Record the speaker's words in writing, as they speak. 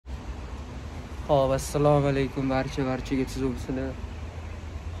Xo'p, assalomu alaykum barchaga siz o'psizlar.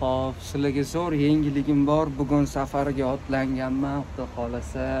 Xo'p, sizlarga zo'r yangiligim bor. Bugun safarga otlanganman, xudo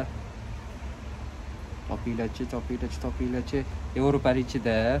xolasa. Topilachi. Yevropa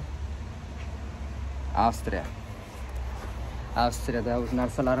ichida Austria. Avstriyada o'z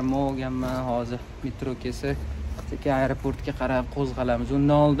narsalarimni olganman. Hozir metro kelsa, sekin aeroportga qarab qo'zg'alamiz.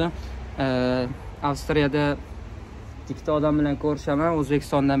 Undan oldin Avstriyada ikkita odam bilan ko'rishaman.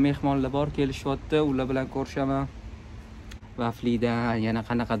 O'zbekistondan mehmonlar bor, kelishyapti. Ular bilan ko'rishaman. Vaflidan yana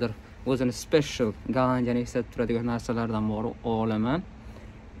qanaqadir o'zini special Gollandiyani eslatib turadigan narsalardan bor olaman.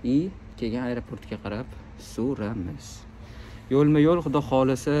 Keyin aeroportga qarab suramiz. Yo'lma-yo'l xudo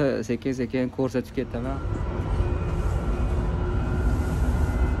xolasa sekin ko'rsatib ketaman.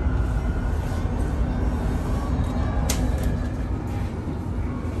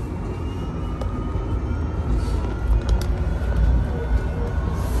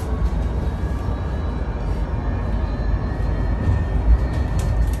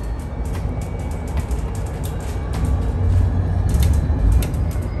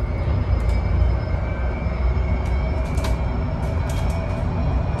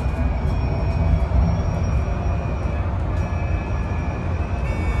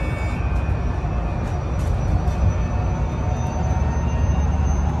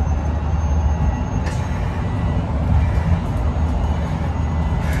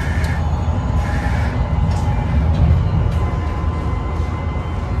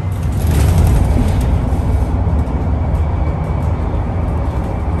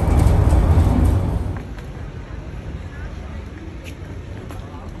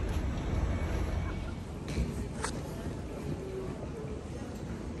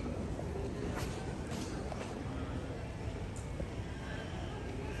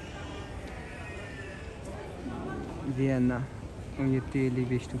 Vienna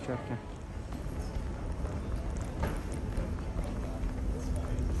 17:55 uçarken.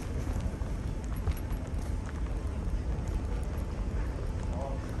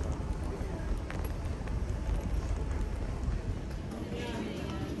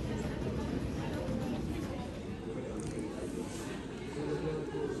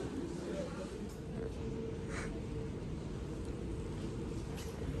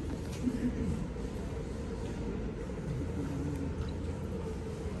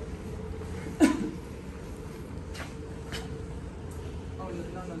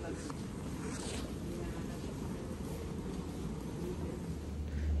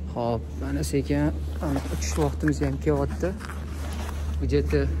 Hop, mana sekin uchish vaqtimiz ham kelyapti.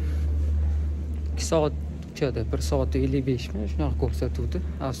 Где-то 2 soat uchadi, 1 soat 55 mi? Shunaqa ko'rsatuvdi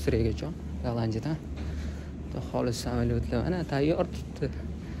Avstriyagacha, Gollandiyadan. Xudo xolis samolyotlar mana tayyor turibdi.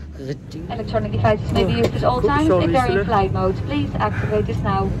 Electronic devices may be used at all times if they're in flight mode. Please activate this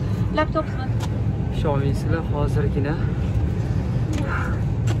now. Laptops. Sho'mislar hozirgina.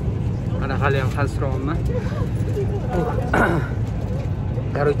 Mana hali ham xasronman.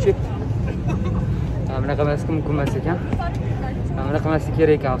 Короче, bunaqa maska mumkin emas ekan. Bunaqa maska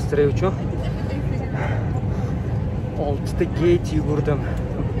kerak Avstriya uchun. 6 ta gate yugurdim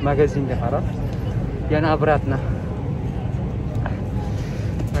magazinga qarab. Yana obratno.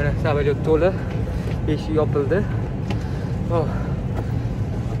 Mana samolyot to'la, eshik yopildi.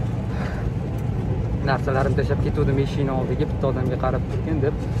 Narsalarimni tashlab ketdim eshikning oldiga, bitta odamga qarab turgan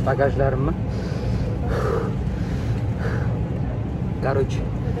deb bagajlarimni. Короче,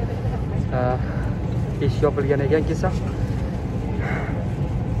 eshik yopilgan ekan kelsam.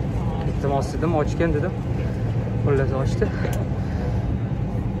 Iltimos dedim, ochgan dedim. Xullas ochdi.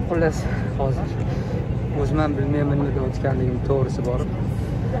 Xullas hozir o'zim ham bilmayman nega o'tganligim to'g'risi borib.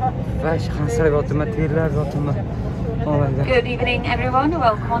 Va qansirab yotaman, terlab yotaman. Good evening everyone,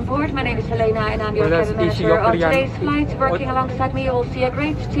 welcome on board. My name is Helena and I'm your cabin manager on today's flight. Working alongside me you will see a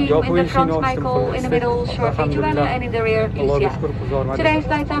great team in the front, Michael, in the middle, shortly Joanna, and in the rear, Lucia. Today's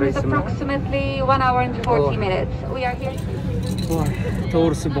flight time is approximately 1 hour and 40 minutes. We are here.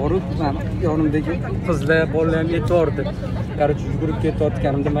 To'g'risi borib, yonimdagi qizlar, bolalar ham yetordi. Qarich yugurib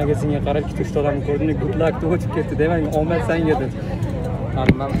ketayotganimda magazinga qarab, ikkita uchta odamni ko'rdim. Good luck deb o'tib ketdi. Demak, omad senga dedi.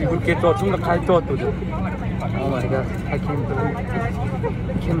 Men yugurib ketayotganimda qaytayotdi. Oh my god, I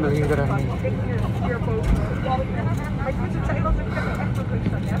can't believe that I'm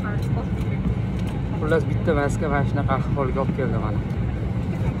Xullas bitta maska mana shunaqa ahvolga olib keldi mana.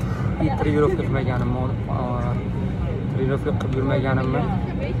 Trenirovka qilmaganimni, trenirovka qilib yurmaganimni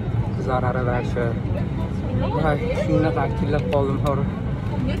zarari va shu. Shunaqa akillab qoldim hozir.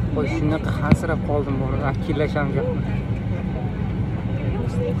 Qo'y shunaqa xasrab qoldim hozir, akillasham gapmi.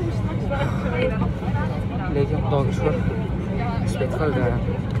 Lekin Xudoga shukr, uspet qildi.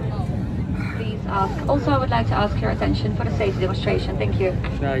 ask. Also, I would like to ask your attention for the safety demonstration. Thank you.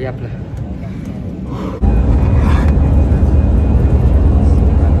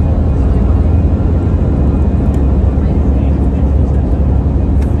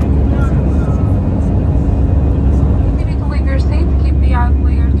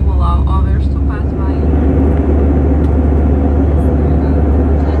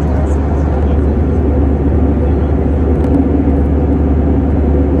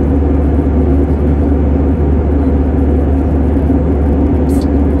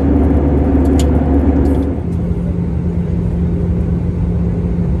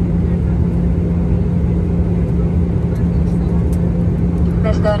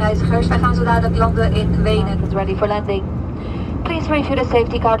 Reizigers, wij gaan zo dadelijk landen in Wenen. It's ready for landing. Please review the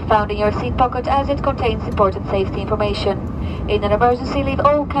safety card found in your seat pocket as it contains important safety information. In an emergency, leave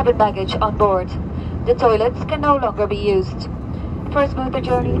all cabin baggage on board. The toilets can no longer be used. For a smoother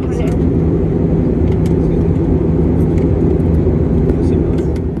journey through the...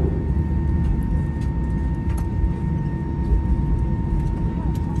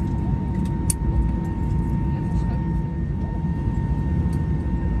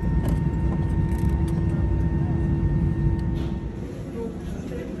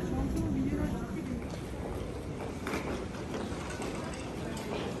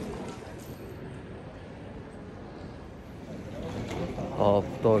 Hop,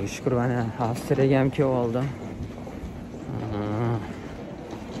 Xudoga shukr, mana Avstriyaga ham kelib oldim.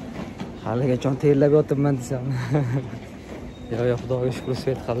 Haligacha terlab yotibman desam. Yo'q, Xudoga shukr,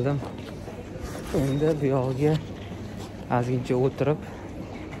 svet qildim. Endi bu yoqqa ozgincha o'tirib,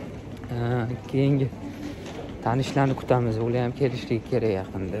 keyingi tanishlarni kutamiz. Ular ham kelishligi kerak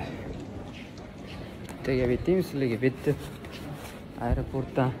yaqinda. Bittaga bitdimi sizlarga? Bitdi.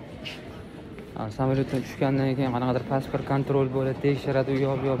 Aeroportdan samolyotdan tushgandan keyin qanaqadir pasport kontrol bo'ladi, tekshiradi, u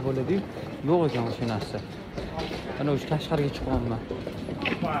yoq bu yoq bo'ladi. Yo'q ekan o'sha narsa. Ana o'sha tashqariga chiqyapman.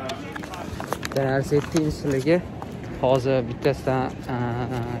 Narsa aytdim sizlarga. Hozir bittasidan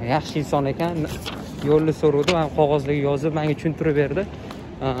yaxshi inson ekan, yo'lni so'radi, men qog'ozlarga yozib menga tushuntirib berdi.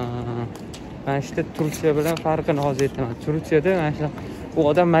 Men ishda Turkiya bilan farqini hozir aytaman. Turkiyada men shu u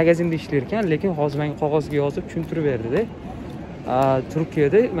odam magazinda ishlar ekan, lekin hozir menga qog'ozga yozib tushuntirib berdi-da.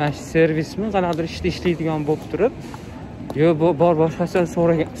 Turkiyada mana shu servismi qanaqadir ishlaydigan bo'lib turib, yo bor boshqasidan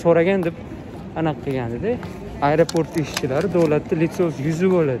so'ragan deb aniq qilgan-da. Aeroport ishchilari davlatda litsos yuzi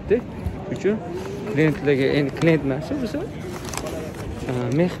bo'ladi-da. Uchun klientlarga endi klient emas, bo'lsa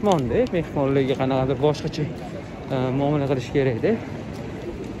mehmonda, mehmonlarga qanaqadir boshqacha muomala qilish kerak-da.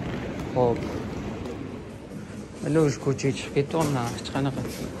 Xo'p. Mana o'sha ko'chaga chiqib ketyapman. Hech qanaqa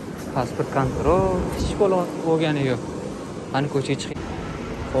pasport kontrol hech bo'lgani yo'q. Ana ko'chaga chiqdik.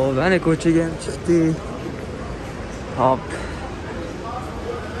 Xo'p, ana ko'chaga ham chiqdik. Hop.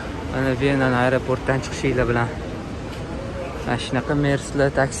 Mana Venadan aeroportdan chiqishinglar bilan mana shunaqa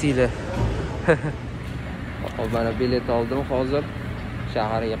Mercedes taksilar. Hop, mana bilet oldim hozir.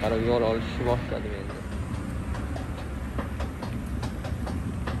 Shaharga qarab yo'l olishni boshladim endi.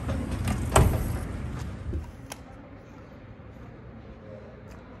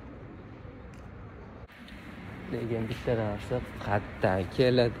 Degan bitta narsa qayerdan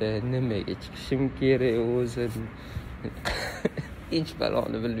keladi, nimaga chiqishim kerak o'zi. Hech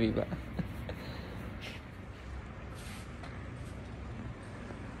baloni bilmayman.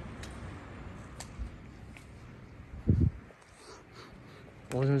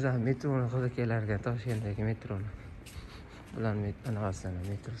 O'zimiz ham metroni qilib kelarkan, Toshkentdagi metroni. Bular anaqasidan,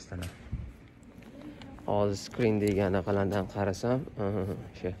 metrosidan. Hozir screen degani qalandan qarasam,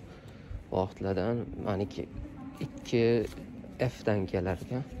 o'sha vaqtlardan meniki 2F dan kelar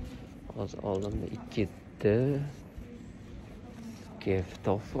ekan. Hozir oldimda 2D 2F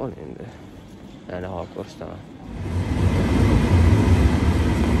topib endi. Yana hop ko'rsataman.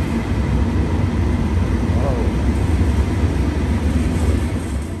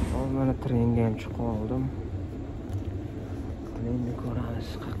 Hozir mana trenga ham chiqib oldim. Endi ko'ramiz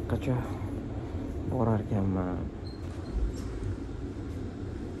qayergacha borar ekanman.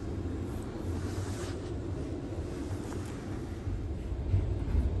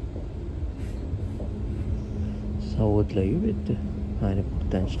 Sovetlar bitti.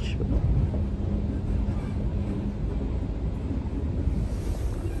 Aeroportdan chiqish bilan.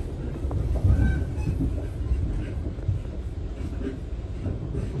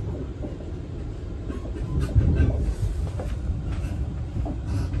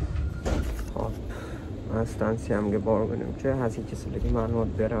 Hop, men stansiyamga borgunimcha hozircha sizlarga ma'lumot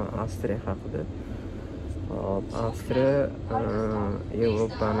beraman Avstriya haqida. Avstriya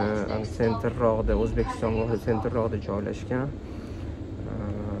Yevropani sentralroqda, O'zbekistonga sentralroqda joylashgan.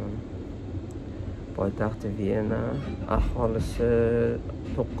 Poytaxti Viyena, aholisi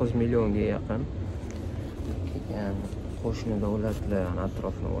 9 millionga yaqin. Yani qo'shni davlatlar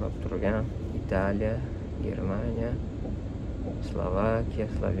atrofini o'rab turgan Italiya, Germaniya, Slovakiya,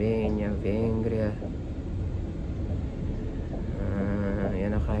 Sloveniya, Vengriya,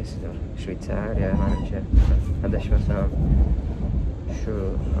 yana qaysidir Shvetsariya, menimcha adashmasam shu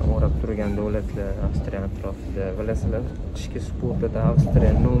o'rab turgan davlatlar Avstriya atrofida. Bilasizlar, qishki sportda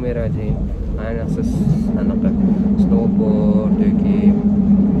Avstriya nomer 1, ayniqsa anaqa snowboard yoki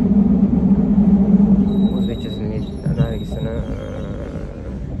o'zbekchasini anaqasini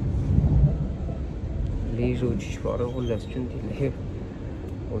lejda uchish bor, xullas tushuntirishim.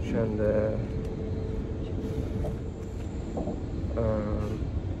 O'shanda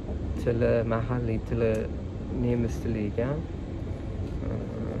tili mahalliy tili nemis tili ekan.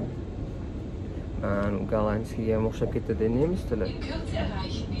 Gollandskiga ham o'xshab ketadi nemis tili.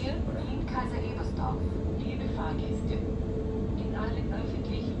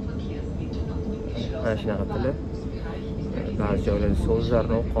 Mana shunaqa tili. Ba'zi joylarda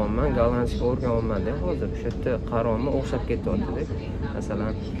so'zlarni o'qiyapman, gollandskiga o'rganyapman-da hozir. O'sha yerda qarorma o'xshab ketyapti-da.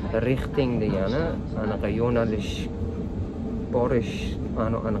 Masalan, Richting degani anaqa yo'nalish, borish,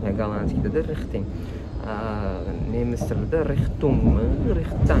 anaqa gollandskida Richting. Nemis tilida Richtungmi,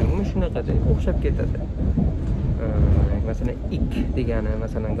 Richtangmi shunaqada o'xshab ketadi. Masalan, ik degani,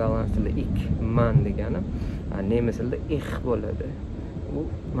 masalan, golland tilida ik, man degani, nemis tilida ich bo'ladi. Bu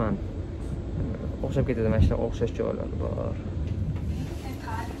man. O'xshab ketadi, mana shunday o'xshash joylar bor.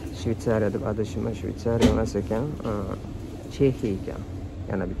 Shvetsariya deb adashimman, Shvetsariya emas ekan, Chexiya ekan.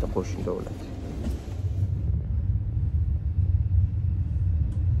 Yana bitta qo'shni davlat.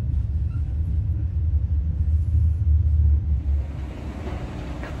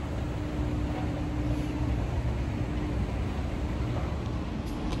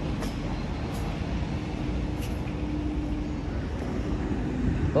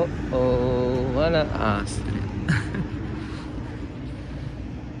 Mana Austria.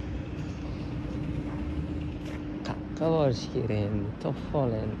 Qayerga borish kerak endi? Topib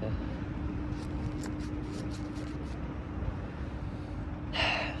ol endi.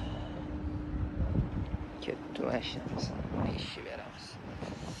 Ketdi mashinamiz. Ishib beramiz.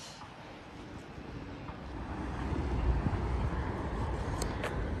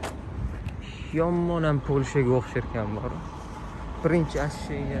 Yomon ham Polshaga o'xshar ekan bor. Birinchi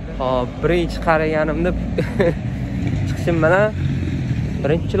ashigada. Birinchi qaraganimda chiqishim bilan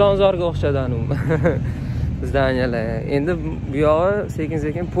birinchi Chilonzorga o'xshadi u. Zdaniyalar. Endi bu yog'i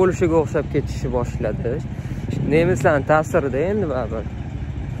sekin-sekin Polshaga o'xshab ketishni boshladi. Nemislarning ta'sirida endi baribir.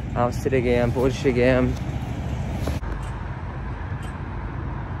 Avstriyaga ham, Polshaga ham.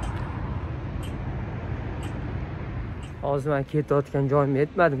 Hozir men ketayotgan joyimga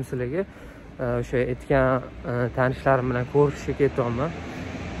yetmadim sizlarga. O'sha aytgan tanishlarim bilan ko'rishga ketyapman.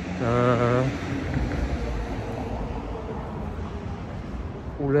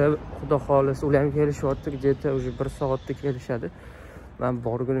 Ular xudo xohlasa ular ham kelishyapti, где-то уже 1 soatda kelishadi. Men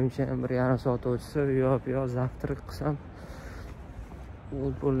borgunimcha 1,5 soat o'tsa, yo zavtrak qilsam,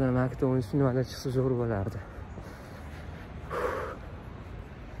 bo'ldi, McDonald's nimalar chiqsa zo'r bo'lardi.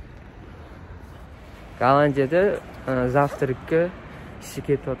 Gollandiyada zavtrakka ishga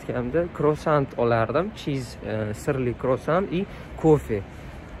ketayotganimda croissant olardim, cheese, sirli croissant и kofe.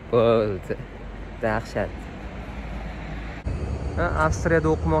 Bo'ldi. Dahshat. Avstriyada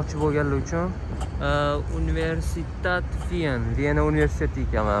o'qimoqchi bo'lganlar uchun Universitat Viyena universiteti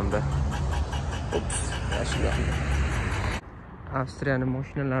ekan mana bu. Ups, yaxshi. Avstriyaning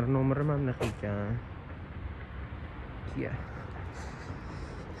mashinalari nomeri mana bunaqa ekan. Kia.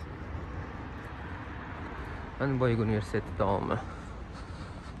 Mana bu universitet Davomi.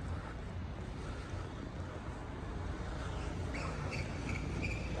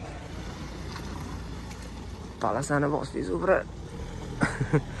 Palasani bosdingiz o'bra.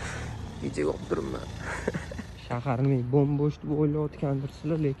 Video olib turibman. Shaharni bo'm-bo'sh deb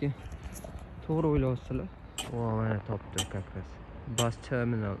o'ylayotgandirsizlar, lekin to'g'ri o'ylayapsizlar. Mana topdim как раз. Bus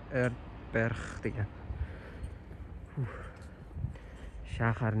terminal Erberg degan.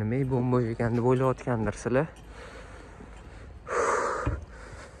 Shaharni bo'm-bo'sh ekan deb o'ylayotgandirsizlar.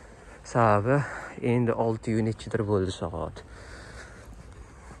 Sababi endi 6 nechidir bo'ldi soat.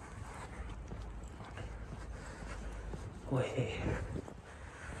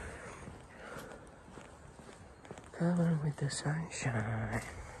 Cover with the sunshine,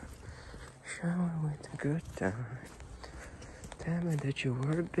 shower with the good time. Tell me that you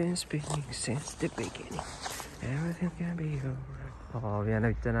were been speaking since the beginning. Everything can be alright. Yana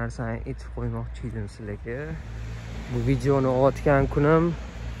bitta narsani aytib qo'ymoqchi edim sizlarga. Bu videoni otgan kunim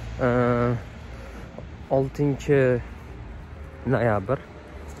 6-noyabr.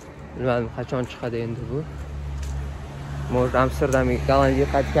 Bilmadim qachon chiqadi endi bu. Может, Amsterdamga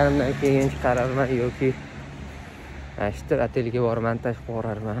Gollandiyaga qaytganimdan keyin chiqararman yoki ashtir atelga borib montaj qilib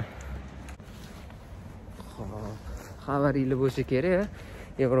yuborarman. Xo'p, xabaringiz bo'lsa kerak.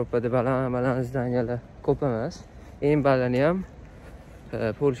 Yevropada baland zdaniyalar ko'p emas. Eng balani ham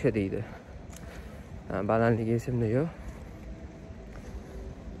Polsha deydi. Balandligi esimda yo'q.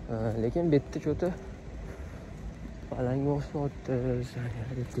 Lekin bu yerda cho'ta balanga o'xshayapti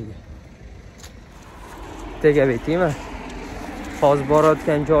zdaniyalar. Tega betingmi? Hozir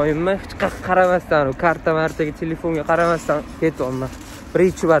borayotgan joyimni hech qayerga qaramasdan, karta martaga, telefonga qaramasdan ketyapman.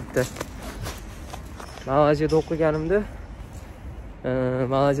 Birinchi marta. Malayziyada o'qiganimda,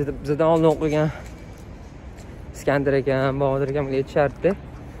 Malayziyada bizdan oldin o'qigan Iskandar akam, Bodir akam aytishardi.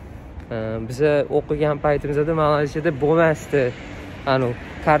 Biz o'qigan paytimizda Malayziyada bo'lmasdi.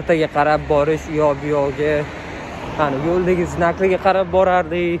 Kartaga qarab borish, u yoq bu yoqga, yo'ldagi znaklarga qarab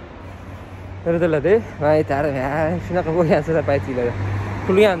borardik. Irdilar-da. Men aytardim, shunaqa bo'lgan sizlar paytinglarda.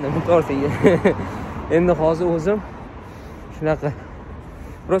 Kulgandim to'g'risi. Endi hozir o'zim shunaqa.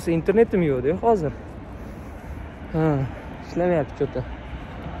 Prosta internetim yo'q-da hozir. Ishlamayapti cho'ta.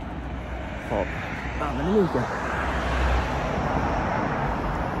 Xo'p. Nima ekan?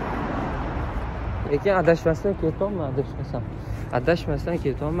 Lekin adashmasdan ketyapman,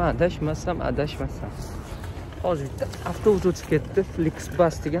 adashmasam. Hozir bitta avtobus o'tib ketdi,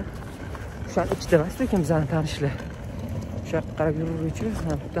 Flixbus degan. O'shaning ichida emas ekan bizning tanishlar. O'sha qarab yuruvchi,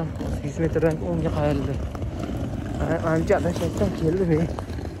 hatto 100 metrdan o'ngga qayrildi. Menimcha adashmasdan keldi men.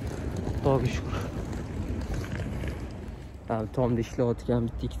 Xudoga shukr. Tomda ishlayotgan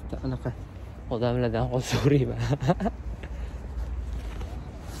bitta ikkita anaqa odamlardan hozir so'rayman.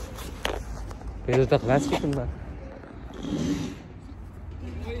 Pero tak vas kittim ben.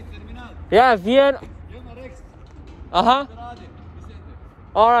 Yeah, Vienna. Aha.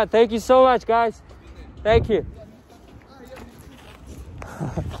 All right, thank you so much, guys. Thank you.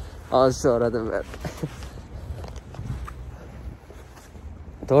 So'radim ben.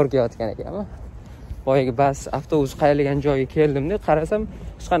 To'g'ri kelayotgan ekanmi? Boyaga bas avtobus qayrilgan joyga keldim-da, qarasam,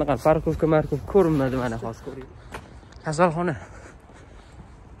 hech qanaqa parkovka ko'rinmadi mana hozir ko'ring. Kasalxona.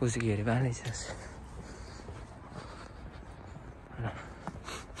 O'ziga yarab olasiz.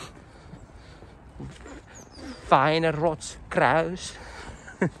 Fine rots kruis.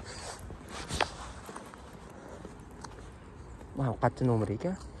 Wow, qatta nomer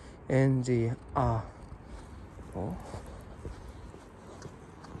ekan. NGA. Oh.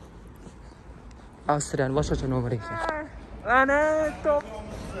 Austrian boshqacha nomer ekan. Ana top.